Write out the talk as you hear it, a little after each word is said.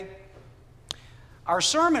Our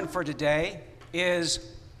sermon for today is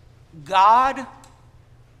God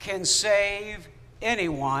Can Save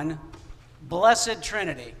Anyone, Blessed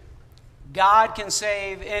Trinity. God can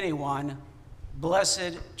save anyone,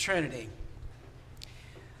 Blessed Trinity.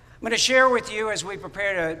 I'm going to share with you as we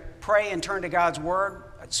prepare to pray and turn to God's Word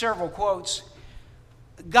several quotes.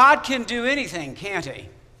 God can do anything, can't he?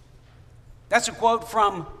 That's a quote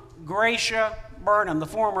from Gracia Burnham, the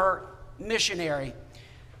former missionary.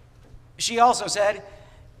 She also said,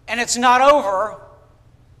 and it's not over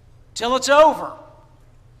till it's over.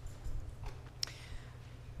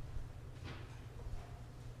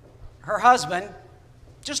 Her husband,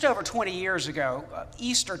 just over 20 years ago,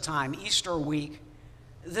 Easter time, Easter week,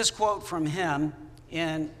 this quote from him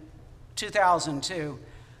in 2002,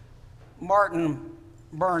 Martin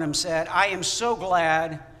Burnham said, "I am so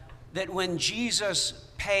glad that when Jesus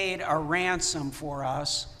paid a ransom for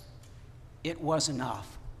us, it was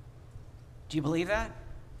enough." Do you believe that?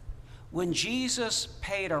 When Jesus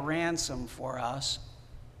paid a ransom for us,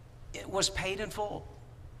 it was paid in full,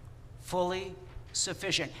 fully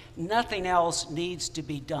sufficient. Nothing else needs to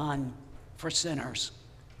be done for sinners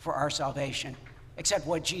for our salvation, except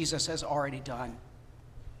what Jesus has already done.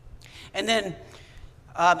 And then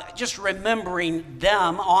just remembering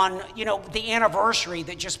them on, the anniversary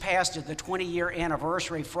that just passed, the 20-year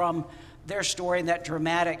anniversary from their story, that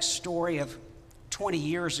dramatic story of 20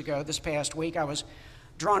 years ago this past week. I was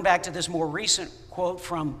drawn back to this more recent quote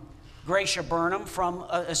from Gracia Burnham from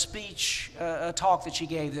a speech, a talk that she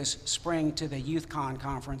gave this spring to the YouthCon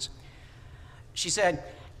conference. She said,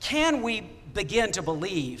 "Can we begin to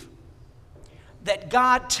believe that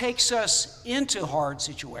God takes us into hard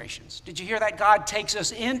situations?" Did you hear that? God takes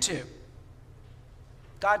us into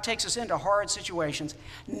hard situations,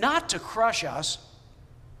 not to crush us,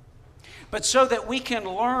 but so that we can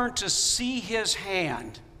learn to see his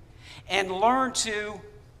hand and learn to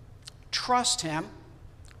trust him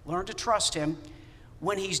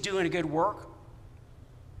when he's doing a good work.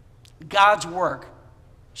 God's work,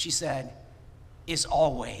 she said, is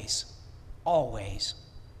always, always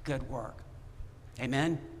good work.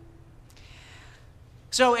 Amen?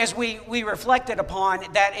 So as we reflected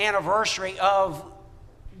upon that anniversary of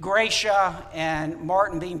Gracia and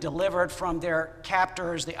Martin being delivered from their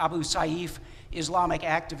captors, the Abu Sayyaf Islamic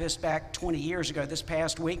activists, back 20 years ago this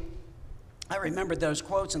past week, I remembered those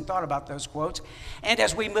quotes and thought about those quotes. And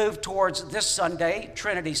as we move towards this Sunday,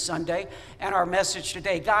 Trinity Sunday, and our message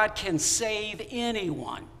today, God can save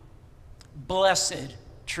anyone. Blessed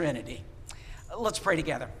Trinity. Let's pray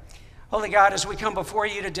together. Holy God, as we come before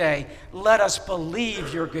you today, let us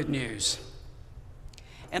believe your good news.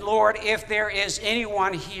 And Lord, if there is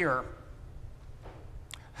anyone here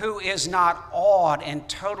who is not awed and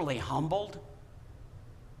totally humbled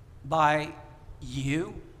by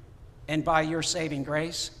you and by your saving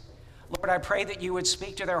grace, Lord, I pray that you would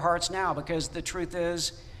speak to their hearts now, because the truth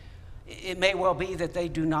is, it may well be that they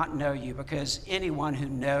do not know you, because anyone who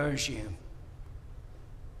knows you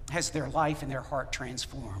has their life and their heart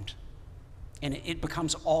transformed. And it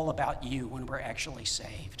becomes all about you when we're actually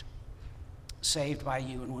saved by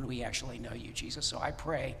you and when we actually know you, Jesus. So I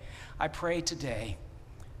pray today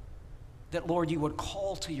that, Lord, you would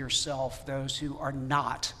call to yourself those who are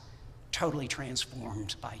not totally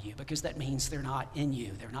transformed by you, because that means they're not in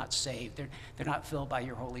you, they're not saved, they're not filled by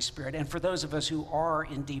your Holy Spirit. And for those of us who are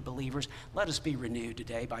indeed believers, let us be renewed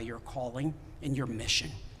today by your calling and your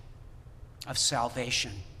mission of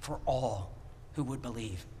salvation for all who would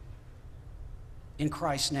believe. In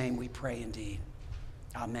Christ's name we pray indeed.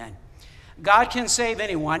 Amen. God can save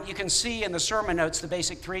anyone. You can see in the sermon notes the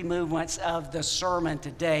basic three movements of the sermon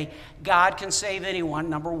today. God can save anyone,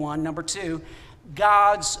 number one. Number two,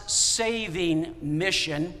 God's saving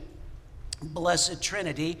mission, Blessed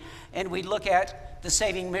Trinity. And we look at the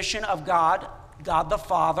saving mission of God, God the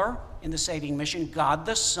Father in the saving mission, God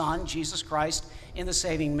the Son, Jesus Christ, in the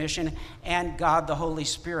saving mission, and God the Holy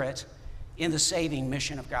Spirit in the saving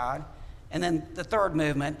mission of God. And then the third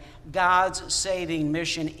movement, God's saving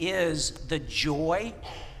mission is the joy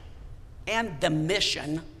and the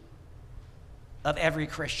mission of every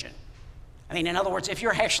Christian. I mean, in other words, if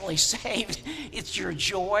you're actually saved, it's your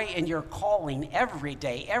joy and your calling every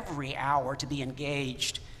day, every hour, to be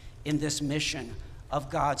engaged in this mission of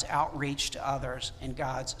God's outreach to others and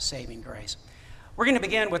God's saving grace. We're going to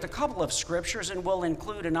begin with a couple of scriptures, and we'll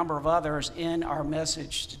include a number of others in our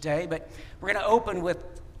message today, but we're going to open with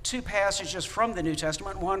two passages from the New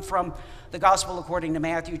Testament, one from the Gospel according to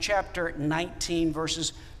Matthew, chapter 19,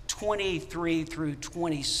 verses 23 through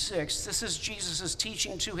 26. This is Jesus'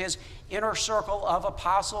 teaching to his inner circle of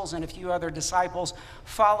apostles and a few other disciples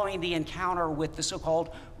following the encounter with the so-called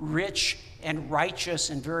rich and righteous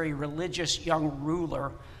and very religious young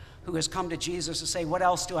ruler who has come to Jesus to say, what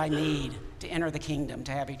else do I need to enter the kingdom,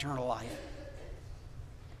 to have eternal life?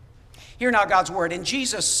 Hear now God's word. And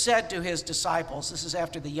Jesus said to his disciples, this is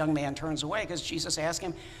after the young man turns away, because Jesus asked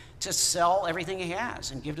him to sell everything he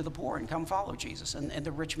has and give to the poor and come follow Jesus. And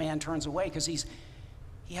the rich man turns away because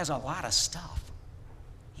he has a lot of stuff.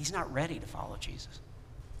 He's not ready to follow Jesus.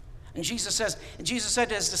 And Jesus said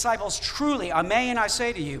to his disciples, truly, amen, I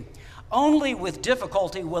say to you, only with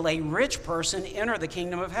difficulty will a rich person enter the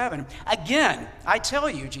kingdom of heaven. Again, I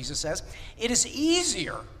tell you, Jesus says, it is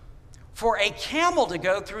easier for a camel to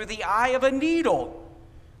go through the eye of a needle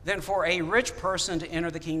than for a rich person to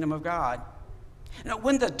enter the kingdom of God. Now,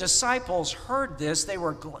 when the disciples heard this, they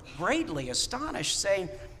were greatly astonished, saying,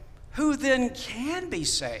 who then can be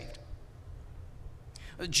saved?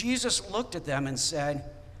 Jesus looked at them and said,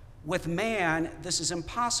 with man, this is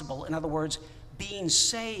impossible. In other words, being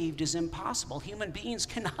saved is impossible. Human beings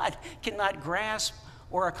cannot grasp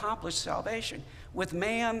or accomplish salvation. With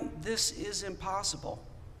man, this is impossible.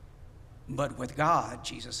 But with God,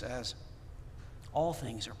 Jesus says, all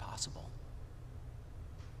things are possible.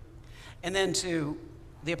 And then to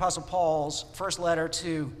the Apostle Paul's first letter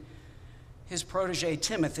to his protege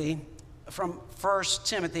Timothy, from 1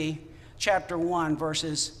 Timothy chapter 1,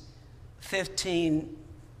 verses 15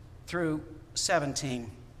 through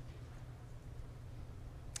 17.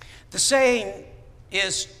 The saying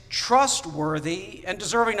is trustworthy and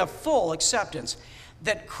deserving of full acceptance,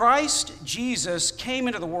 that Christ Jesus came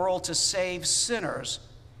into the world to save sinners,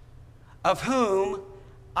 of whom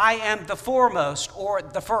I am the foremost, or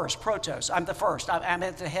the first, protos. I'm the first. I'm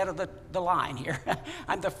at the head of the line here.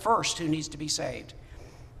 I'm the first who needs to be saved.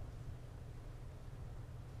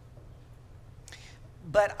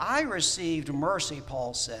 But I received mercy,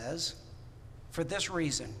 Paul says, for this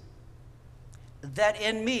reason, that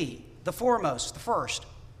in me, the foremost, the first,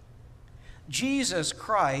 Jesus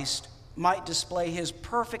Christ might display his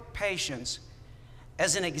perfect patience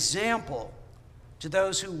as an example to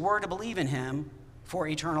those who were to believe in him for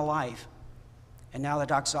eternal life. And now the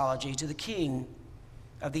doxology to the King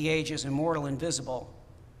of the ages, immortal, invisible,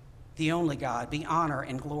 the only God, be honor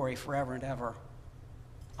and glory forever and ever.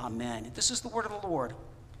 Amen. This is the word of the Lord.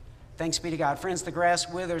 Thanks be to God. Friends, the grass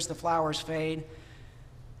withers, the flowers fade,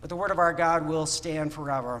 but the word of our God will stand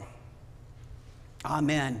forever.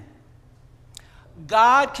 Amen.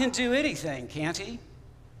 God can do anything, can't he?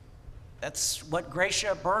 That's what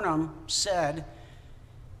Gracia Burnham said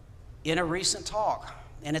in a recent talk.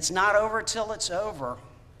 And it's not over till it's over.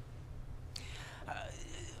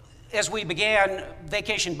 As we began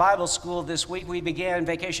Vacation Bible School this week, we began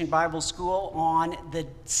Vacation Bible School on the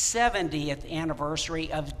 70th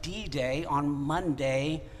anniversary of D-Day on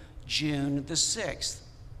Monday, June the 6th.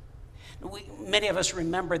 Many of us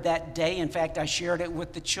remember that day. In fact, I shared it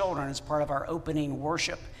with the children as part of our opening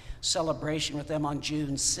worship celebration with them on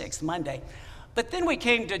June 6th, Monday. But then we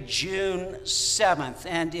came to June 7th,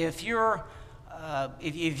 and if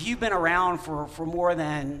you've been around for more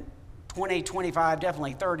than 20, 25,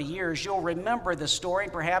 definitely 30 years, you'll remember the story,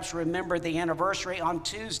 perhaps remember the anniversary on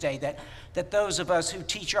Tuesday that those of us who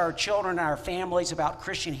teach our children and our families about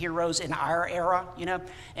Christian heroes in our era,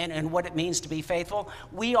 and what it means to be faithful,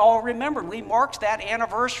 we all remembered. We marked that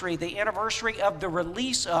anniversary, the anniversary of the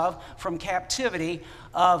release from captivity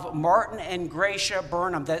of Martin and Gracia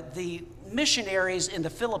Burnham, the missionaries in the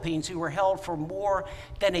Philippines who were held for more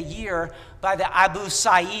than a year by the Abu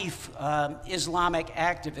Sayyaf Islamic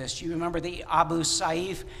activists. You remember the Abu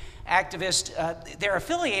Sayyaf activists? They're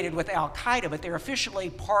affiliated with Al-Qaeda, but they're officially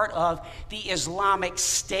part of the Islamic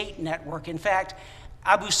State network. In fact,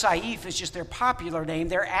 Abu Sayyaf is just their popular name.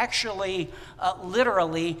 They're actually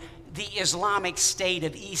literally the Islamic State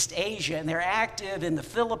of East Asia, and they're active in the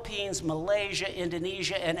Philippines, Malaysia,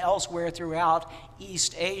 Indonesia, and elsewhere throughout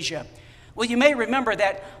East Asia. Well, you may remember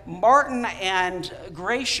that Martin and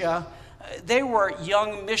Gracia, they were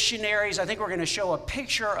young missionaries. I think we're going to show a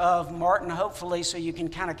picture of Martin, hopefully, so you can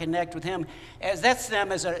kind of connect with him. As that's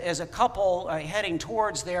them as a couple heading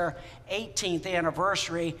towards their 18th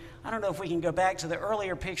anniversary. I don't know if we can go back to the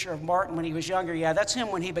earlier picture of Martin when he was younger. Yeah, that's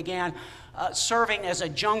him when he began serving as a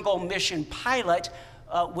jungle mission pilot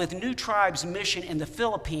with New Tribes Mission in the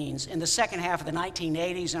Philippines in the second half of the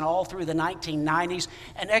 1980s and all through the 1990s.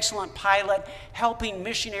 An excellent pilot helping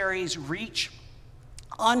missionaries reach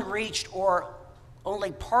unreached or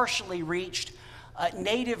only partially reached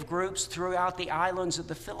native groups throughout the islands of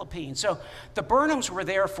the Philippines. So the Burnhams were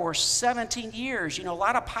there for 17 years. You know, a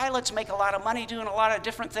lot of pilots make a lot of money doing a lot of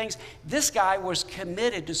different things. This guy was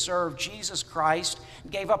committed to serve Jesus Christ,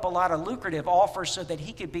 gave up a lot of lucrative offers so that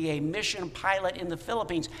he could be a mission pilot in the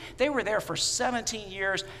Philippines. They were there for 17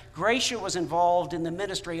 years. Gracia was involved in the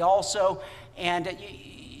ministry also, and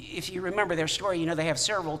if you remember their story, you know, they have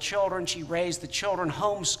several children. She raised the children,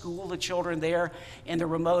 homeschooled the children there in the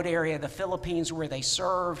remote area of the Philippines where they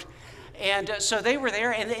served. And so they were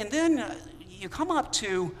there. And then you come up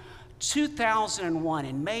to 2001,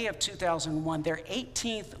 in May of 2001, their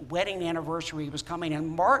 18th wedding anniversary was coming, and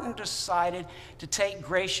Martin decided to take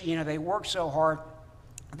Gracia. You know, they worked so hard.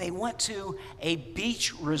 They went to a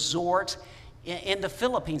beach resort in the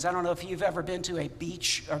Philippines. I don't know if you've ever been to a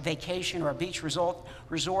beach or vacation or a beach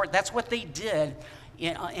resort. That's what they did.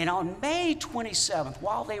 And on May 27th,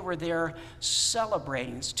 while they were there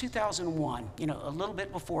celebrating, it's 2001, you know, a little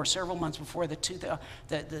bit before, several months before the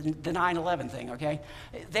 9/11 thing, okay?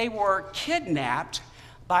 They were kidnapped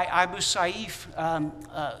by Abu Sayyaf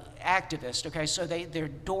activists, okay? So their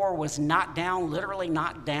door was knocked down, literally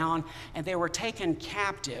knocked down, and they were taken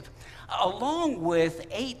captive, along with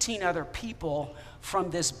 18 other people from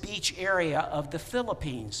this beach area of the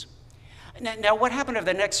Philippines. Now, what happened over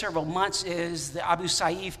the next several months is that Abu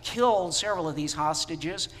Sayyaf killed several of these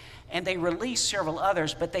hostages, and they released several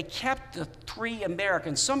others, but they kept the 3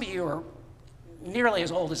 Americans. Some of you are nearly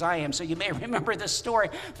as old as I am, so you may remember this story.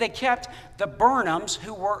 They kept the Burnhams,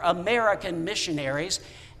 who were American missionaries,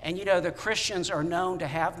 and you know, the Christians are known to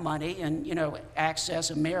have money and, you know, access,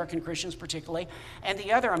 American Christians particularly, and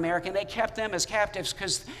the other American, they kept them as captives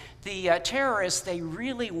because the terrorists, they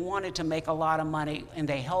really wanted to make a lot of money, and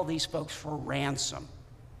they held these folks for ransom.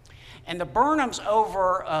 And the Burnhams,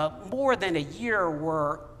 over more than a year,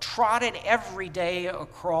 were trotted every day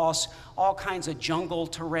across all kinds of jungle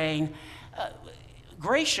terrain.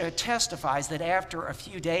 Gracia testifies that after a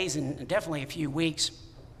few days, and definitely a few weeks,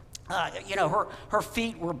 you know, her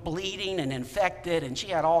feet were bleeding and infected, and she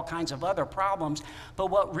had all kinds of other problems. But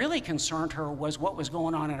what really concerned her was what was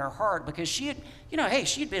going on in her heart, because she had, you know, hey,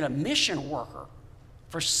 she'd been a mission worker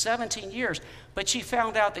for 17 years, but she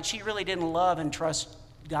found out that she really didn't love and trust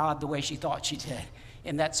God the way she thought she did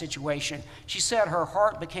in that situation. She said her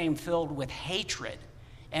heart became filled with hatred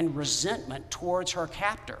and resentment towards her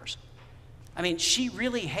captors. I mean, she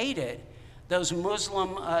really hated those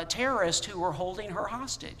Muslim terrorists who were holding her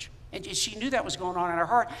hostage. And she knew that was going on in her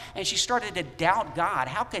heart, and she started to doubt God.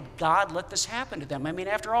 How could God let this happen to them? I mean,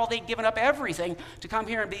 after all, they'd given up everything to come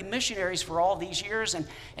here and be missionaries for all these years, and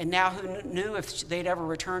now who knew if they'd ever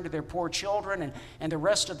return to their poor children and the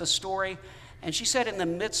rest of the story. And she said in the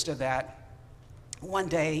midst of that, one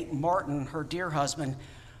day, Martin, her dear husband,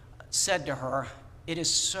 said to her, "It is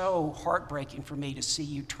so heartbreaking for me to see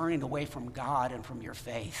you turning away from God and from your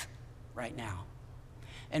faith right now."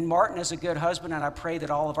 And Martin is a good husband, and I pray that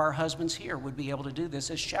all of our husbands here would be able to do this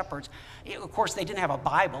as shepherds. Of course, they didn't have a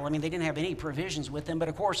Bible. I mean, they didn't have any provisions with them. But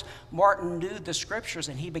of course, Martin knew the scriptures,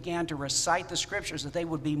 and he began to recite the scriptures, that they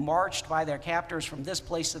would be marched by their captors from this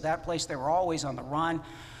place to that place. They were always on the run.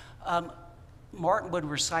 Martin would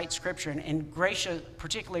recite scripture, and Gracia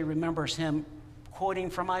particularly remembers him quoting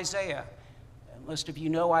from Isaiah. Most of you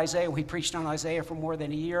know Isaiah. We preached on Isaiah for more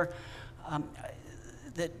than a year.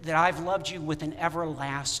 That I've loved you with an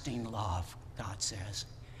everlasting love, God says.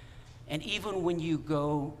 And even when you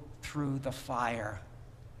go through the fire,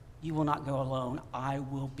 you will not go alone. I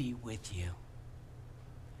will be with you.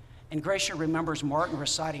 And Gracia remembers Martin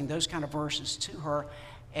reciting those kind of verses to her,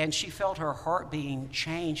 and she felt her heart being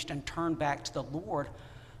changed and turned back to the Lord.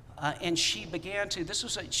 And she began to,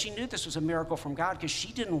 she knew this was a miracle from God, because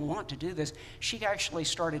she didn't want to do this. She actually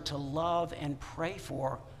started to love and pray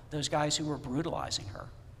for those guys who were brutalizing her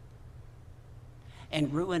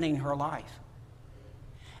and ruining her life.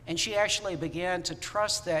 And she actually began to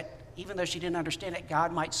trust that, even though she didn't understand it,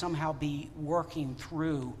 God might somehow be working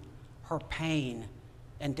through her pain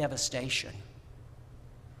and devastation.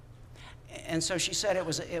 And so she said it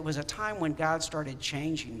was a time when God started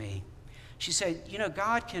changing me. She said, you know,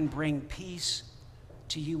 God can bring peace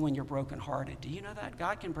to you when you're brokenhearted. Do you know that?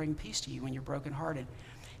 God can bring peace to you when you're brokenhearted.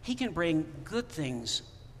 He can bring good things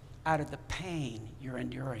out of the pain you're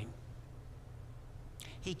enduring.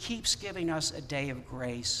 He keeps giving us a day of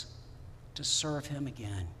grace to serve him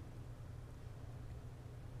again.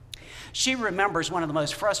 She remembers one of the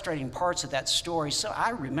most frustrating parts of that story. So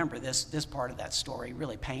I remember this part of that story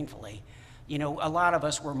really painfully. You know, a lot of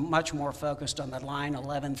us were much more focused on the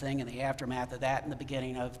 9/11 thing and the aftermath of that and the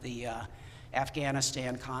beginning of the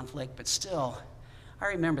Afghanistan conflict, but still, I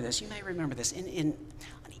remember this. You may remember this. On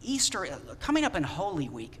Easter, coming up in Holy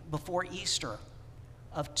Week, before Easter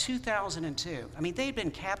of 2002, I mean, they had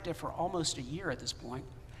been captive for almost a year at this point.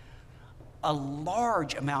 A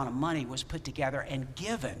large amount of money was put together and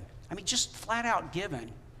given, I mean, just flat out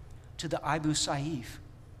given to the Abu Sayyaf.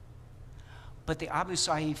 But the Abu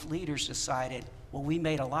Sayyaf leaders decided, well, we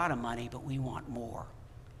made a lot of money, but we want more.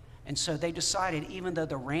 And so they decided, even though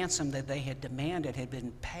the ransom that they had demanded had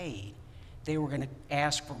been paid, they were going to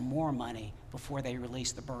ask for more money before they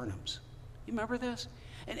released the Burnhams. You remember this?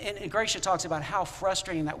 And Gracia talks about how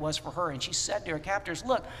frustrating that was for her. And she said to her captors,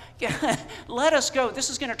 look, let us go.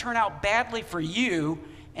 This is going to turn out badly for you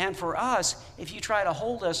and for us if you try to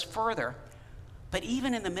hold us further. But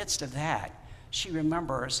even in the midst of that, she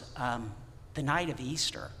remembers the night of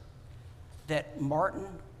Easter that Martin,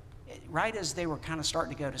 right as they were kind of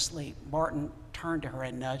starting to go to sleep, Martin turned to her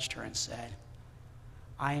and nudged her and said,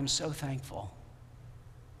 I am so thankful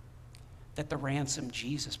that the ransom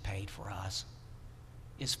Jesus paid for us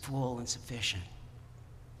is full and sufficient.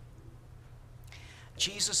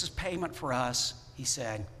 Jesus' payment for us, he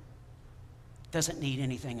said, doesn't need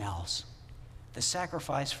anything else. The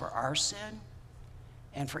sacrifice for our sin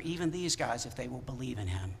and for even these guys, if they will believe in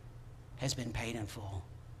him, has been paid in full.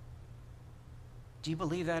 Do you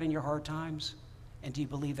believe that in your hard times? And do you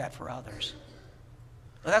believe that for others?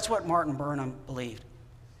 Well, that's what Martin Burnham believed.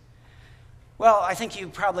 Well, I think you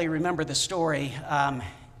probably remember the story.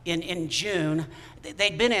 In June,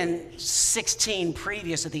 they'd been in 16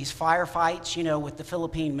 previous of these firefights, you know, with the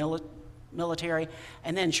Philippine military.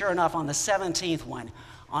 And then sure enough, on the 17th one,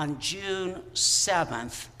 on June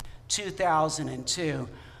 7th, 2002,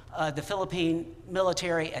 the Philippine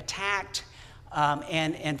military attacked.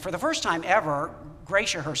 And for the first time ever,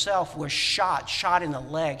 Gracia herself was shot in the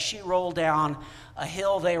leg. She rolled down a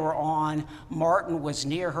hill they were on. Martin was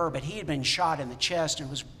near her, but he had been shot in the chest and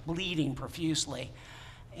was bleeding profusely.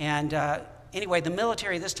 And anyway, the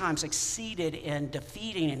military this time succeeded in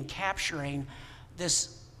defeating and capturing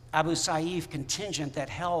this Abu Sayyaf contingent that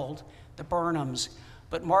held the Burnhams,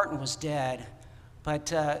 but Martin was dead.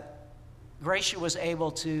 But Gracia was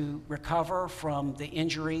able to recover from the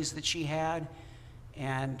injuries that she had,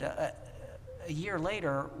 and a year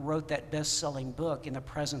later wrote that best-selling book, In the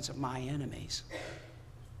Presence of My Enemies.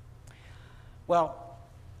 Well,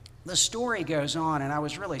 the story goes on, and I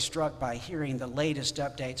was really struck by hearing the latest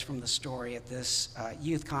updates from the story at this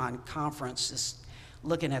YouthCon conference. This,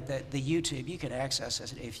 looking at the YouTube, you can access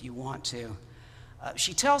it if you want to.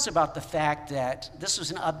 She tells about the fact that this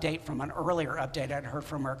was an update from an earlier update I'd heard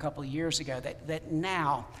from her a couple of years ago, that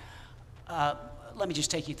now, let me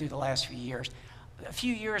just take you through the last few years. A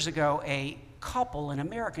few years ago, a couple, an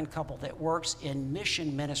American couple that works in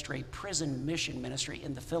mission ministry, prison mission ministry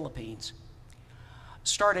in the Philippines,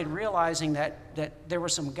 started realizing that there were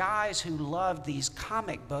some guys who loved these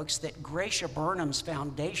comic books that Gracia Burnham's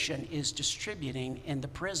foundation is distributing in the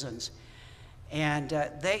prisons. And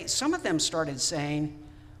some of them started saying,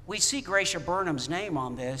 we see Gracia Burnham's name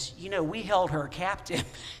on this. You know, we held her captive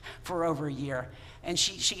for over a year. And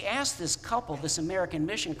she asked this couple, this American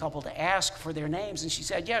mission couple, to ask for their names. And she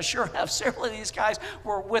said, yeah, sure enough, several of these guys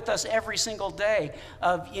were with us every single day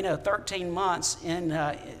of, 13 months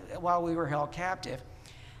while we were held captive.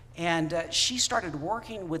 And she started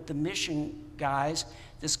working with the mission guys,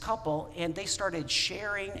 this couple, and they started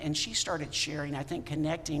sharing, and she started sharing, I think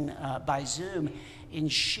connecting by Zoom, in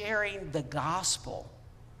sharing the gospel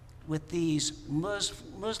with these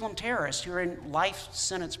Muslim terrorists who are in life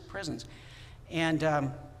sentence prisons.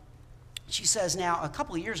 And she says now, a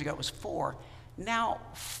couple of years ago, it was 4. Now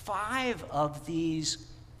 5 of these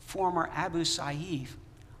former Abu Sayyaf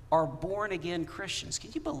are born-again Christians.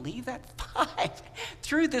 Can you believe that? 5,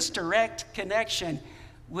 through this direct connection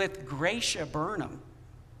with Gracia Burnham.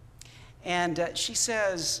 And she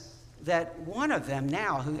says that one of them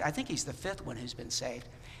now, who I think he's the 5th one who's been saved,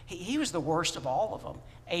 he was the worst of all of them,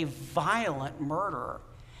 a violent murderer.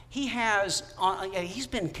 He's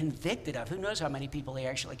been convicted of, who knows how many people he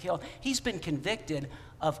actually killed, he's been convicted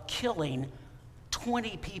of killing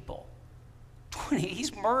 20 people.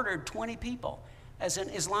 He's murdered 20 people as an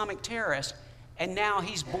Islamic terrorist, and now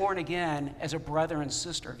he's born again as a brother and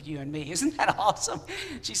sister of you and me. Isn't that awesome?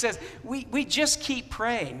 She says, we just keep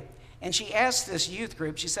praying. And she asked this youth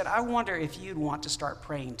group, she said, I wonder if you'd want to start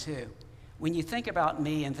praying too. When you think about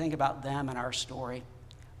me and think about them and our story,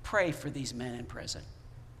 pray for these men in prison.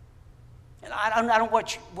 And I don't know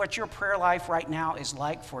what your prayer life right now is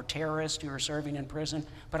like for terrorists who are serving in prison,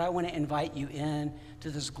 but I want to invite you in to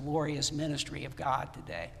this glorious ministry of God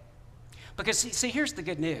today. Because see, here's the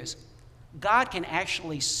good news. God can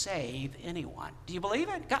actually save anyone. Do you believe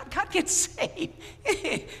it? God can save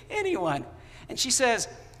anyone. And she says,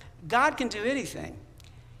 God can do anything.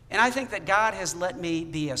 And I think that God has let me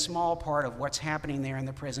be a small part of what's happening there in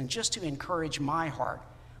the prison just to encourage my heart,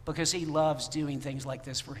 because he loves doing things like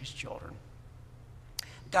this for his children.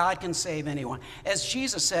 God can save anyone. As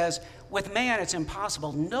Jesus says, with man it's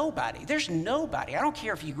impossible. There's nobody. I don't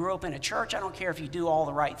care if you grew up in a church. I don't care if you do all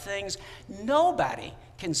the right things. Nobody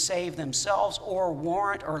can save themselves or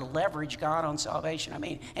warrant or leverage God on salvation. I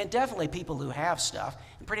mean, and definitely people who have stuff.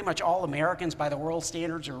 And pretty much all Americans by the world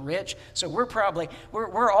standards are rich. So we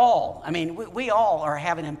all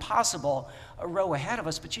have an impossible row ahead of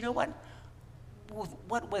us. But you know what?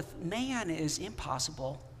 What with man is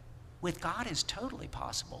impossible, with God is totally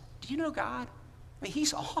possible. Do you know God? I mean,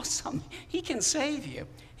 he's awesome. He can save you.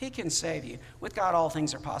 He can save you. With God, all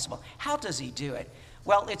things are possible. How does he do it?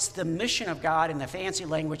 Well, it's the mission of God in the fancy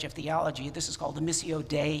language of theology. This is called the Missio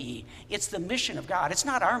Dei. It's the mission of God. It's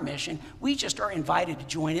not our mission. We just are invited to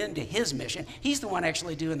join into his mission. He's the one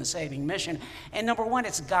actually doing the saving mission. And number one,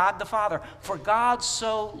 it's God the Father. For God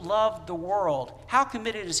so loved the world. How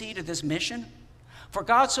committed is he to this mission? For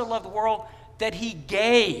God so loved the world that he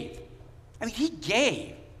gave. He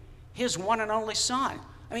gave his one and only son.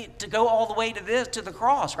 To go all the way to the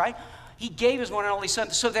cross, right? He gave his one and only son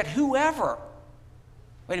so that whoever,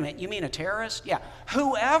 wait a minute, you mean a terrorist? Yeah.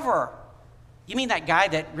 Whoever, you mean that guy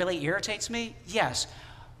that really irritates me? Yes.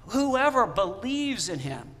 Whoever believes in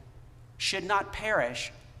him should not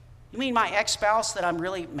perish. You mean my ex-spouse that I'm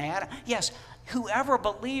really mad at? Yes. Whoever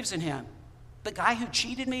believes in him. The guy who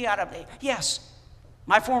cheated me out of, yes.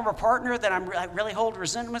 My former partner that I really hold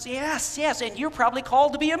resentment, yes, and you're probably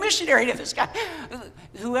called to be a missionary to this guy.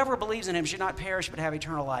 Whoever believes in him should not perish but have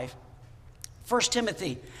eternal life. 1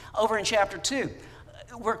 Timothy, over in chapter 2,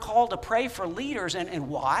 we're called to pray for leaders, and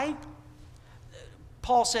why?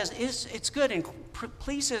 Paul says it's good and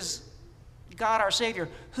pleases God our Savior,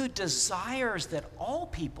 who desires that all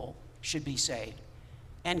people should be saved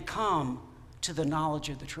and come to the knowledge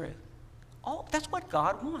of the truth. That's what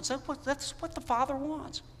God wants. That's what the Father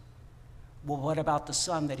wants. Well, what about the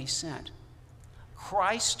Son that he sent?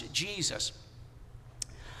 Christ Jesus,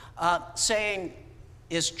 saying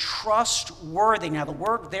is trustworthy. Now, the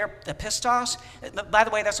word there, the pistos, by the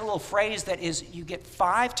way, that's a little phrase that you get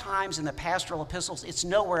 5 times in the pastoral epistles. It's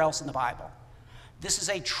nowhere else in the Bible. This is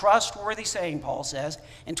a trustworthy saying, Paul says,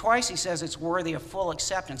 and twice he says it's worthy of full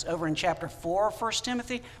acceptance. Over in chapter 4 of 1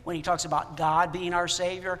 Timothy, when he talks about God being our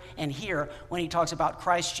Savior, and here, when he talks about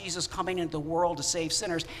Christ Jesus coming into the world to save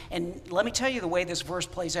sinners. And let me tell you the way this verse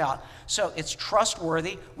plays out. So it's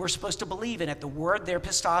trustworthy. We're supposed to believe in it. The word there,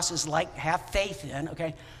 pistos, is like have faith in,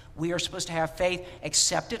 okay? We are supposed to have faith,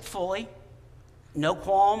 accept it fully. No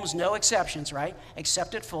qualms, no exceptions, right?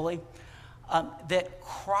 Accept it fully. That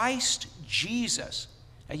Christ Jesus,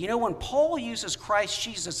 now, when Paul uses Christ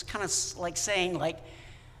Jesus, kind of like saying like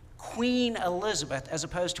Queen Elizabeth as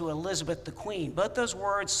opposed to Elizabeth the Queen. Both those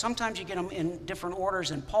words, sometimes you get them in different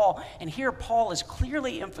orders in Paul, and here Paul is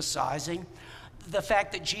clearly emphasizing the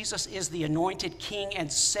fact that Jesus is the anointed King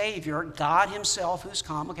and Savior, God himself who's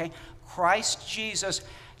come, okay? Christ Jesus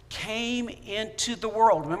came into the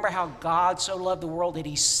world. Remember how God so loved the world that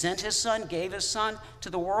he sent his son, gave his son to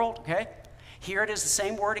the world, okay? Here it is, the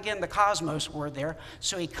same word again, the cosmos word there.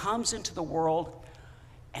 So he comes into the world,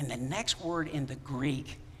 and the next word in the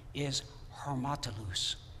Greek is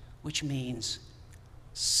hermatelous, which means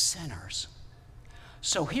sinners.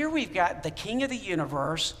 So here we've got the King of the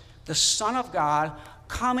universe, the Son of God,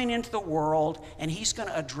 coming into the world, and he's going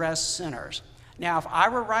to address sinners. Now, if I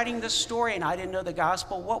were writing this story and I didn't know the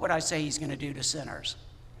gospel, what would I say he's going to do to sinners?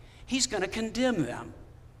 He's going to condemn them.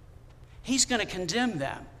 He's going to condemn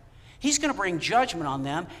them. He's going to bring judgment on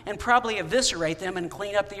them and probably eviscerate them and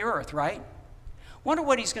clean up the earth, right? Wonder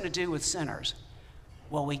what he's going to do with sinners.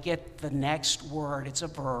 Well, we get the next word. It's a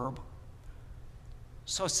verb.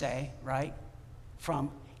 Sose, right?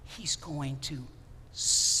 From he's going to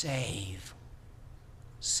save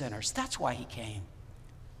sinners. That's why he came.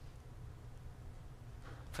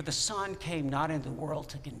 For the Son came not into the world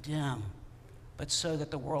to condemn, but so that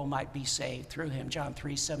the world might be saved through him. John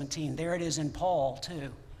 3:17. There it is in Paul,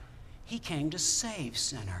 too. He came to save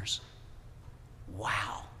sinners.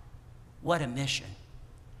 Wow, what a mission.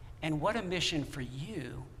 And what a mission for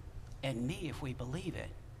you and me if we believe it.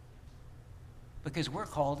 Because we're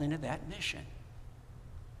called into that mission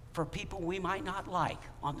for people we might not like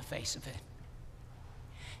on the face of it.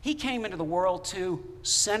 He came into the world to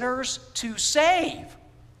sinners to save.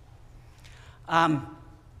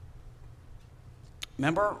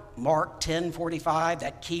 Remember Mark 10:45,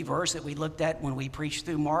 that key verse that we looked at when we preached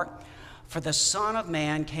through Mark? For the Son of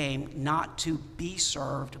Man came not to be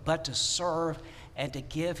served, but to serve and to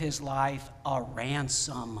give his life a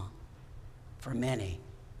ransom for many.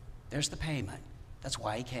 There's the payment. That's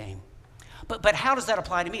why he came. But how does that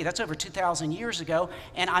apply to me? That's over 2,000 years ago,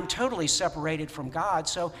 and I'm totally separated from God.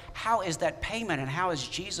 So how is that payment, and how is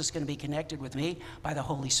Jesus going to be connected with me? By the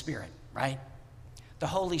Holy Spirit, right? The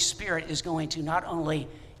Holy Spirit is going to not only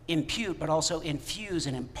impute, but also infuse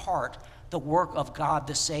and impart the work of God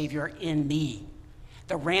the Savior in me.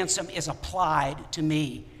 The ransom is applied to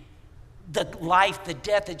me. The life, the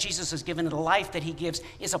death that Jesus has given, and the life that he gives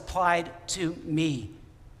is applied to me.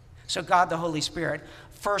 So God the Holy Spirit,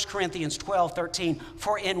 1 Corinthians 12:13,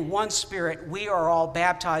 for in one Spirit we are all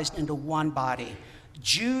baptized into one body,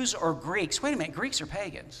 Jews or Greeks. Wait a minute, Greeks or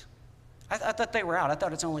pagans? I thought they were out. I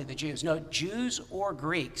thought it's only the Jews. No, Jews or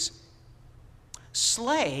Greeks.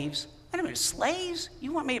 Slaves. Wait a minute, slaves?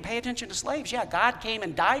 You want me to pay attention to slaves? Yeah, God came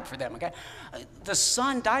and died for them, okay? The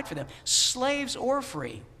Son died for them. Slaves or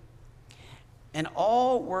free. And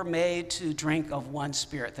all were made to drink of one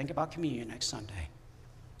Spirit. Think about communion next Sunday.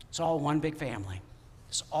 It's all one big family.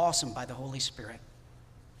 It's awesome by the Holy Spirit.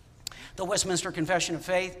 The Westminster Confession of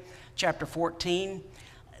Faith, chapter 14,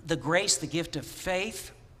 the grace, the gift of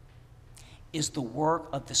faith, is the work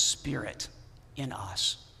of the Spirit in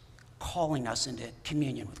us, calling us into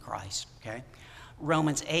communion with Christ, okay?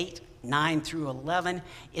 Romans 8:9-11,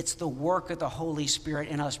 it's the work of the Holy Spirit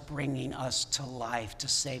in us, bringing us to life, to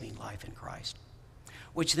saving life in Christ.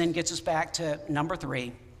 Which then gets us back to number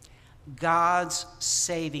 3, God's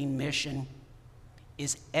saving mission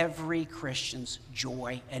is every Christian's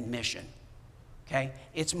joy and mission, okay?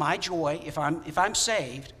 It's my joy. If I'm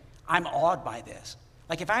saved, I'm awed by this.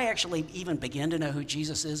 Like if I actually even begin to know who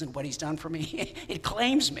Jesus is and what he's done for me, it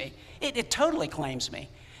claims me. It totally claims me.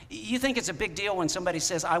 You think it's a big deal when somebody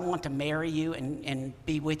says, I want to marry you and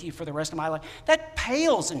be with you for the rest of my life? That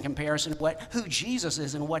pales in comparison to who Jesus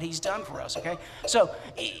is and what he's done for us, okay? So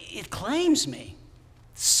it claims me,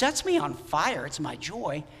 sets me on fire. It's my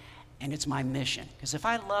joy and it's my mission. Because if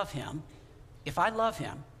I love him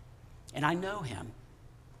and I know him,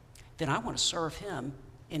 then I want to serve him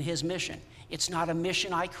in his mission. It's not a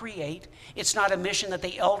mission I create. It's not a mission that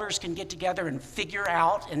the elders can get together and figure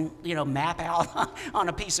out and, map out on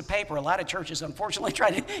a piece of paper. A lot of churches, unfortunately,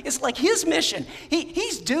 try to. It's like his mission.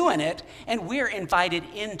 He's doing it, and we're invited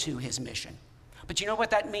into his mission. But you know what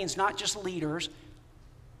that means? Not just leaders,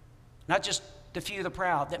 not just the few, the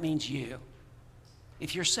proud. That means you.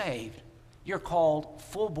 If you're saved, you're called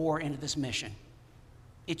full bore into this mission.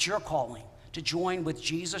 It's your calling to join with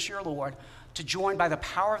Jesus, your Lord, to join by the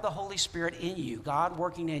power of the Holy Spirit in you, God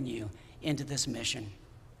working in you, into this mission.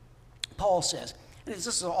 Paul says, and this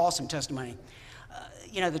is an awesome testimony,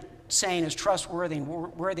 the saying is trustworthy and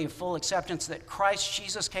worthy of full acceptance, that Christ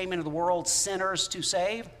Jesus came into the world sinners to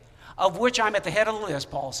save, of which I'm at the head of the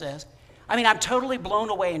list, Paul says. I mean, I'm totally blown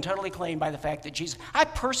away and totally claimed by the fact that I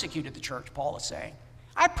persecuted the church, Paul is saying.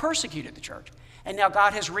 I persecuted the church, and now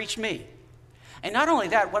God has reached me. And not only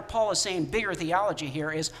that, what Paul is saying, bigger theology here,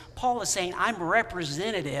 is Paul is saying I'm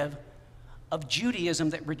representative of Judaism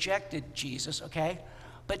that rejected Jesus, okay?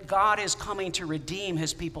 But God is coming to redeem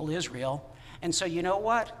his people Israel. And so you know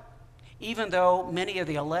what? Even though many of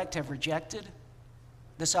the elect have rejected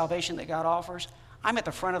the salvation that God offers, I'm at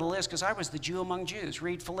the front of the list because I was the Jew among Jews.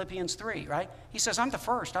 Read Philippians 3, right? He says, I'm the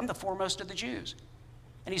first. I'm the foremost of the Jews.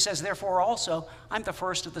 And he says, therefore also, I'm the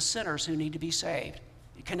first of the sinners who need to be saved.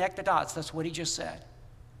 Connect the dots. That's what he just said.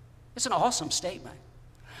 It's an awesome statement.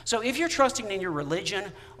 So if you're trusting in your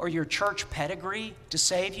religion or your church pedigree to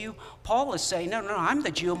save you, Paul is saying, no, I'm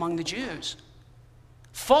the Jew among the Jews.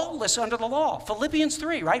 Faultless under the law. Philippians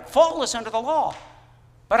 3, right? Faultless under the law.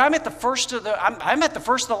 But I'm at the first of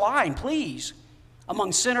the line, please,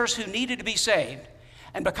 among sinners who needed to be saved.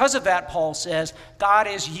 And because of that, Paul says, God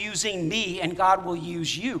is using me and God will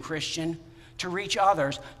use you, Christian, to reach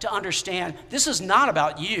others, to understand this is not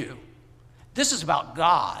about you. This is about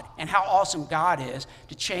God and how awesome God is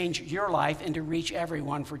to change your life and to reach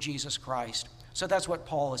everyone for Jesus Christ. So that's what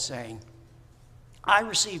Paul is saying. I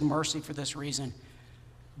received mercy for this reason,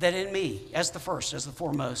 that in me, as the first, as the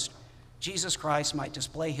foremost, Jesus Christ might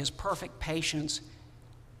display his perfect patience,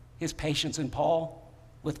 his patience in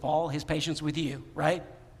with Paul, his patience with you, right?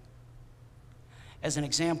 As an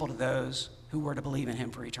example to those who were to believe in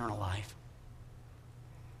him for eternal life.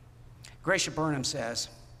 Gracia Burnham says,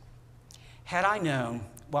 had I known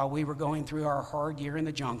while we were going through our hard year in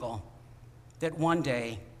the jungle that one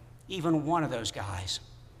day even one of those guys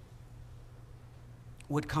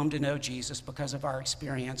would come to know Jesus because of our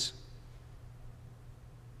experience,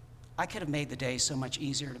 I could have made the day so much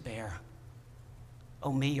easier to bear.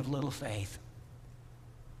 O me of little faith.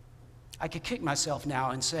 I could kick myself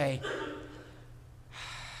now and say,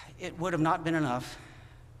 it would have not been enough.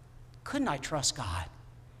 Couldn't I trust God?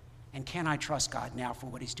 And can I trust God now for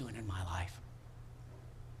what he's doing in my life?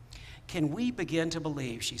 Can we begin to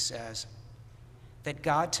believe, she says, that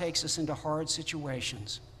God takes us into hard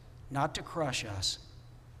situations, not to crush us,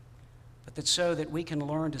 but that so that we can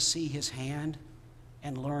learn to see his hand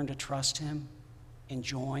and learn to trust him and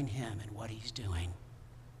join him in what he's doing?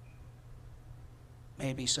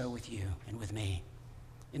 May it be so with you and with me.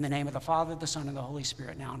 In the name of the Father, the Son, and the Holy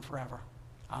Spirit, now and forever.